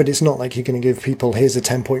subject, but it's not like you're going to give people, here's a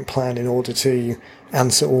 10-point plan in order to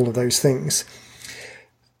answer all of those things.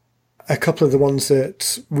 A couple of the ones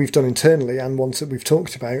that we've done internally and ones that we've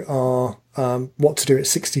talked about are What to Do at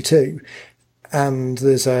 62. And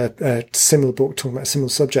there's a similar book talking about a similar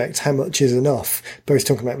subject, How Much Is Enough, both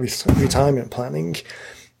talking about retirement planning,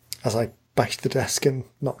 as I bash the desk and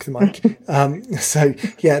knock the mic. So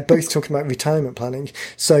yeah, both talking about retirement planning.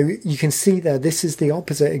 So you can see there, this is the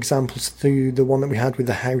opposite examples to the one that we had with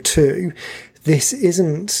the how-to. This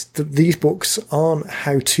isn't, these books aren't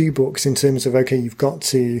how-to books in terms of, okay, you've got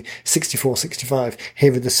to 64, 65.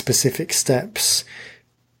 Here are the specific steps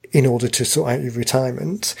in order to sort out your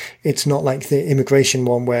retirement. It's not like the immigration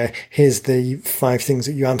one where here's the 5 things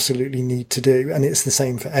that you absolutely need to do. And it's the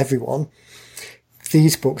same for everyone.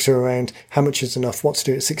 These books are around how much is enough, what to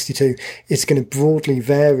do at 62. It's going to broadly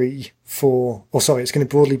vary it's going to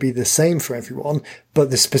broadly be the same for everyone,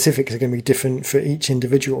 but the specifics are going to be different for each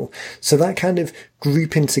individual. So that kind of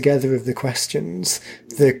grouping together of the questions,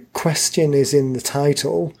 the question is in the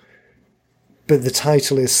title, but the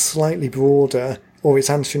title is slightly broader, or it's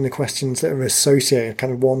answering the questions that are associated,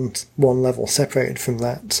 kind of one level separated from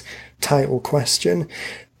that title question.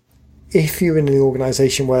 If you're in an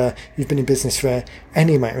organisation where you've been in business for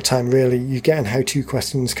any amount of time, really, you're getting how-to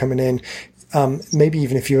questions coming in. Maybe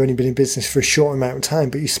even if you've only been in business for a short amount of time,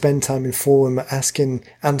 but you spend time in forum answering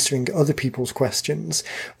other people's questions,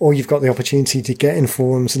 or you've got the opportunity to get in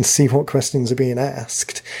forums and see what questions are being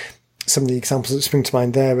asked. Some of the examples that spring to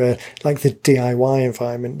mind there are like the DIY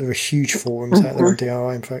environment. There are huge forums out there on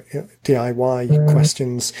DIY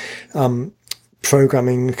questions,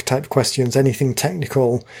 programming type questions, anything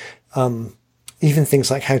technical, even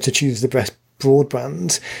things like how to choose the best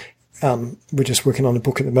broadband. We're just working on a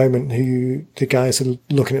book at the moment the guys are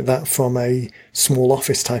looking at that from a small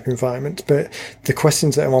office type environment. But the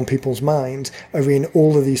questions that are on people's mind are in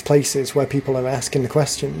all of these places where people are asking the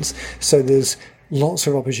questions. So there's lots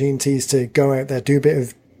of opportunities to go out there, do a bit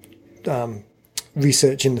of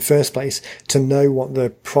research in the first place to know what the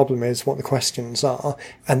problem is, what the questions are,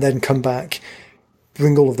 and then come back,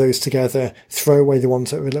 bring all of those together, throw away the ones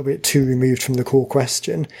that are a little bit too removed from the core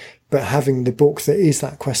question, but having the book that is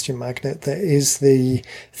that question magnet, that is the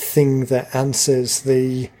thing that answers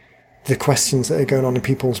the questions that are going on in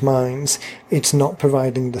people's minds. It's not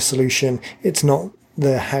providing the solution. It's not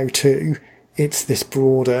the how-to. It's this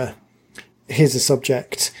broader, here's a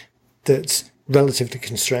subject that's relatively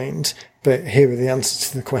constrained, but here are the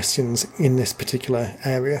answers to the questions in this particular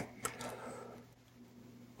area.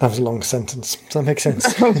 That was a long sentence. Does that make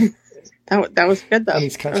sense? That was good, though. I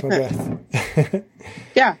need to catch my breath.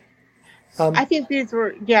 Yeah. I think these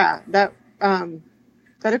were, that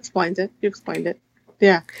explains it. You explained it.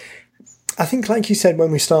 Yeah. I think, like you said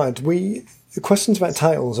when we started, the questions about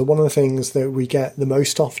titles are one of the things that we get the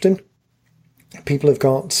most often. People have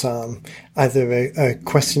got either a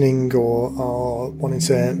questioning or wanting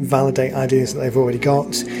to validate ideas that they've already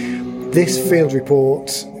got. This field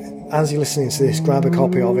report, as you're listening to this, grab a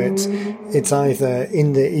copy of it. It's either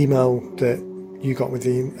in the email that you got with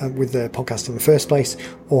the podcast in the first place,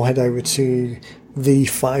 or head over to the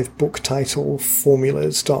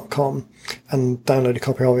 5booktitleformulas.com and download a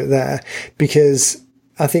copy of it there. Because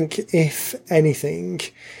I think, if anything,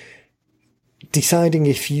 deciding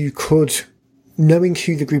if you could, knowing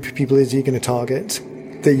who the group of people is you're going to target,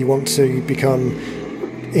 that you want to become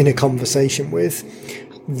in a conversation with,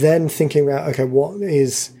 then thinking about, okay, what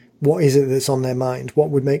is what is it that's on their mind?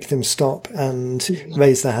 What would make them stop and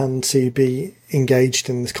raise their hand to be engaged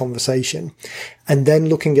in this conversation? And then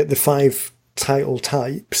looking at the 5 title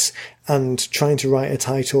types and trying to write a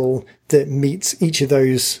title that meets each of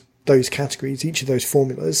those categories, each of those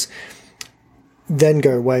formulas, then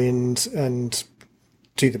go away and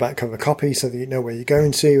do the back cover copy so that you know where you're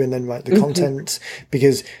going to, and then write the content,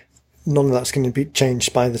 because none of that's going to be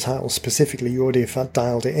changed by the title specifically. You already have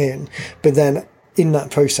dialed it in. But then in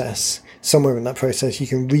that process, somewhere in that process, you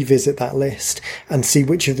can revisit that list and see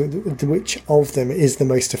which of them is the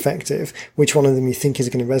most effective, which one of them you think is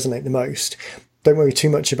going to resonate the most. Don't worry too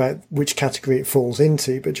much about which category it falls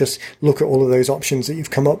into, but just look at all of those options that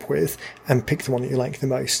you've come up with and pick the one that you like the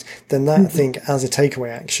most. Then that, I think, as a takeaway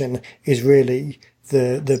action, is really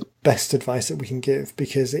the best advice that we can give,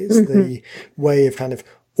 because it's the way of kind of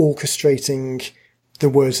orchestrating the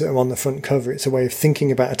words that are on the front cover. It's a way of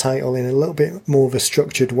thinking about a title in a little bit more of a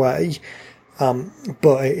structured way,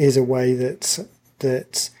 but it is a way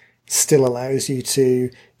that still allows you to,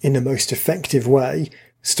 in the most effective way,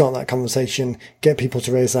 start that conversation, get people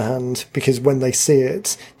to raise their hand, because when they see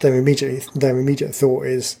it, their immediate thought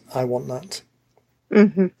is, I want that.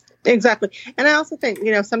 Mm-hmm. Exactly. And I also think,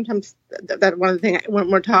 sometimes that one of the things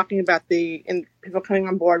when we're talking about people coming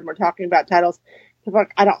on board and we're talking about titles, people are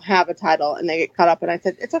like, I don't have a title, and they get caught up. And I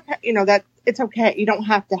said, it's okay. It's okay. You don't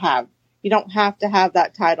have to have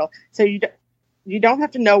that title. So you don't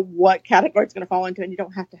have to know what category it's going to fall into, and you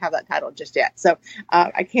don't have to have that title just yet. So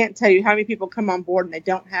I can't tell you how many people come on board and they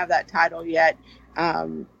don't have that title yet.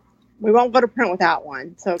 We won't go to print without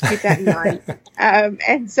one, so keep that in mind.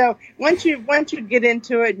 And so once you get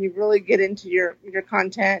into it and you really get into your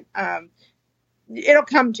content, it'll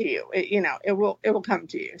come to you. It will come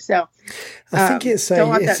to you. So I think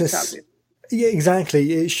yeah,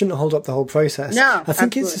 exactly. It shouldn't hold up the whole process. No, I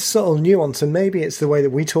think it's a subtle nuance, and maybe it's the way that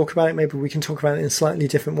we talk about it. Maybe we can talk about it in a slightly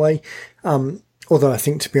different way. Although I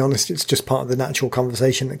think, to be honest, it's just part of the natural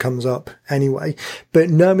conversation that comes up anyway. But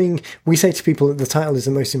knowing, we say to people that the title is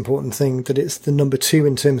the most important thing, that it's the number 2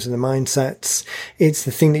 in terms of the mindsets. It's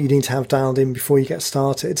the thing that you need to have dialed in before you get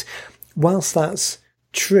started. Whilst that's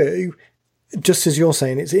true, just as you're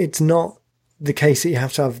saying, it's not the case that you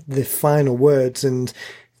have to have the final words, and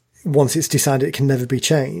once it's decided, it can never be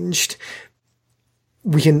changed.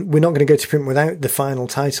 We're not going to go to print without the final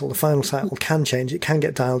title. The final title can change. It can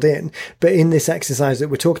get dialed in. But in this exercise that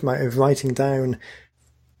we're talking about of writing down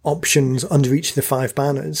options under each of the 5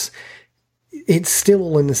 banners, it's still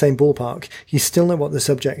all in the same ballpark. You still know what the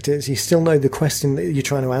subject is. You still know the question that you're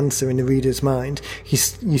trying to answer in the reader's mind.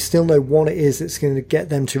 You still know what it is that's going to get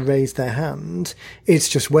them to raise their hand. It's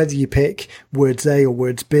just whether you pick words A or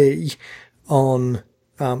words B on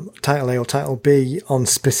title A or title B on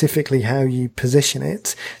specifically how you position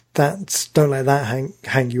it. Don't let that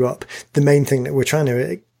hang you up. The main thing that we're trying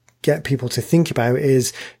to get people to think about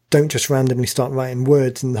is, don't just randomly start writing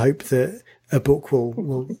words and hope that a book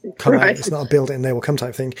will come out. It's not a build it and they will come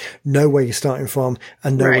type thing. Know where you're starting from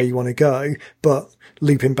and know where you want to go. But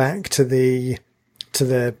looping back to the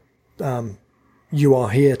you are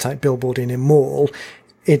here type billboarding in mall,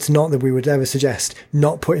 it's not that we would ever suggest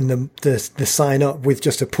not putting the sign up with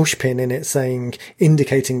just a push pin in it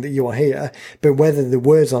indicating that you are here, but whether the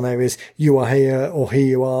words on there is you are here, or here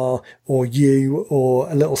you are, or you, or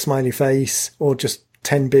a little smiley face, or just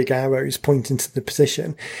 10 big arrows pointing to the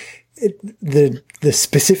position. The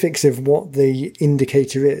specifics of what the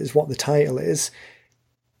indicator is, what the title is,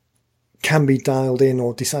 can be dialed in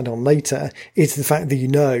or decided on later. It's the fact that you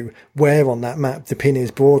know where on that map the pin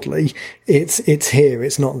is broadly. It's here,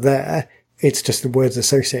 it's not there. It's just the words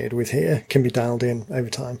associated with here can be dialed in over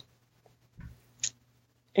time.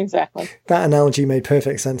 Exactly. That analogy made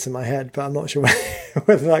perfect sense in my head, but I'm not sure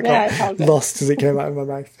whether that got lost as it came out of my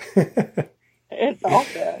mouth. It's all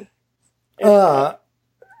good.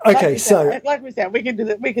 Okay, like we said, we could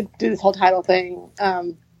do this whole title thing.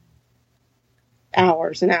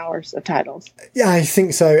 Hours and hours of titles. Yeah, I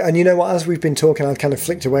think so. And you know what, as we've been talking, I've kind of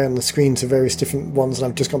flicked away on the screen to various different ones, and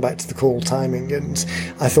I've just gone back to the call timing, and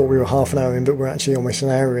I thought we were half an hour in, but we're actually almost an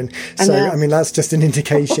hour in. So I mean, that's just an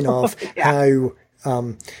indication of how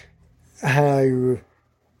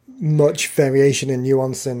much variation and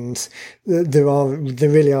nuance, and there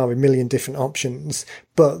really are a million different options,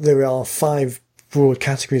 but there are 5 broad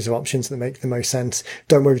categories of options that make the most sense.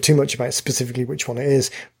 Don't worry too much about specifically which one it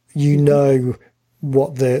is. You know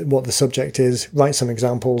what the subject is, write some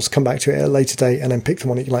examples, come back to it at a later date, and then pick the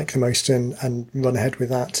one that you like the most and run ahead with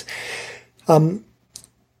that.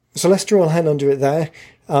 So let's draw a line under it there.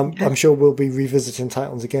 I'm sure we'll be revisiting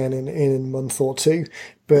titles again in a month or two,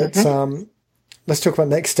 but let's talk about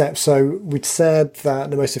next steps. So we'd said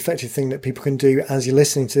that the most effective thing that people can do as you're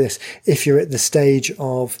listening to this, if you're at the stage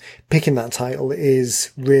of picking that title,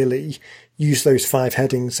 is really use those 5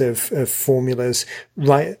 headings of formulas,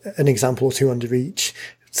 write an example or 2 under each,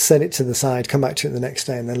 set it to the side, come back to it the next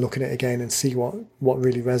day, and then look at it again and see what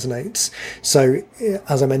really resonates. So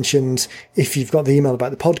as I mentioned, if you've got the email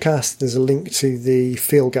about the podcast, there's a link to the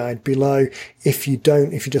field guide below. If you're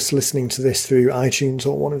just listening to this through iTunes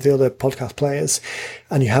or one of the other podcast players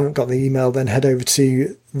and you haven't got the email, then head over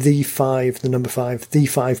to the 5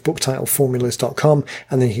 booktitleformulas.com,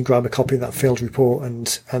 and then you can grab a copy of that field report,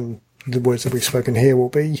 and the words that we've spoken here will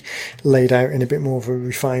be laid out in a bit more of a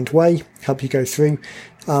refined way, help you go through.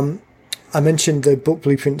 I mentioned the book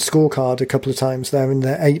blueprint scorecard a couple of times there, and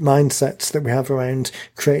the 8 mindsets that we have around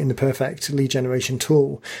creating the perfect lead generation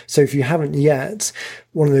tool. So if you haven't yet,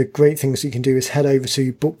 one of the great things you can do is head over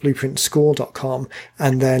to bookblueprintscore.com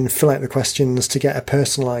and then fill out the questions to get a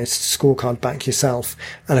personalized scorecard back yourself.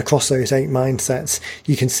 And across those 8 mindsets,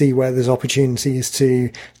 you can see where there's opportunities to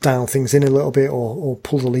dial things in a little bit or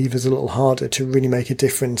pull the levers a little harder to really make a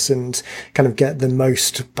difference and kind of get the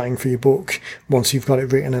most bang for your buck once you've got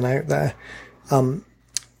it written and out there.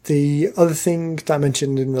 The other thing that I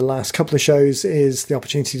mentioned in the last couple of shows is the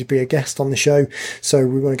opportunity to be a guest on the show. So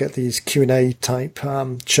we want to get these Q&A type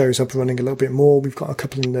shows up and running a little bit more. We've got a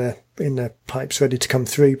couple in the pipes ready to come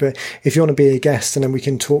through. But if you want to be a guest, and then we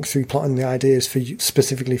can talk through plotting the ideas for you,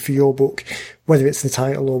 specifically for your book, whether it's the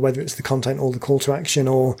title or whether it's the content or the call to action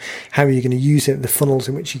or how you're going to use it, the funnels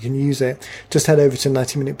in which you can use it, just head over to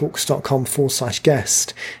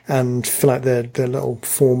 90minutebooks.com/guest and fill out the little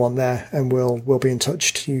form on there, and we'll be in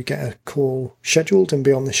touch to get a call scheduled and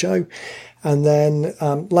be on the show. And then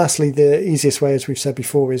lastly, the easiest way, as we've said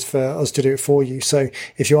before, is for us to do it for you. So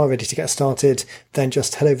if you are ready to get started, then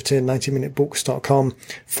just head over to 90minutebooks.com,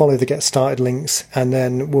 follow the get started links, and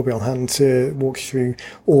then we'll be on hand to walk you through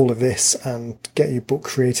all of this and get your book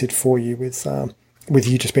created for you with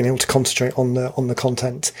you just being able to concentrate on the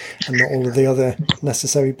content and not all of the other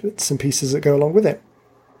necessary bits and pieces that go along with it.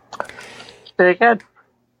 Very good.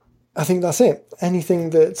 I think that's it. Anything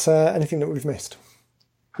that we've missed?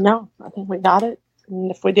 No, I think we got it. And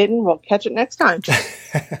if we didn't, we'll catch it next time.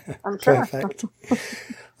 I'm sure. Perfect.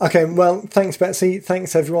 Okay, well, thanks, Betsy.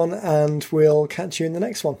 Thanks, everyone. And we'll catch you in the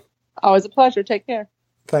next one. Always a pleasure. Take care.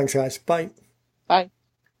 Thanks, guys. Bye. Bye.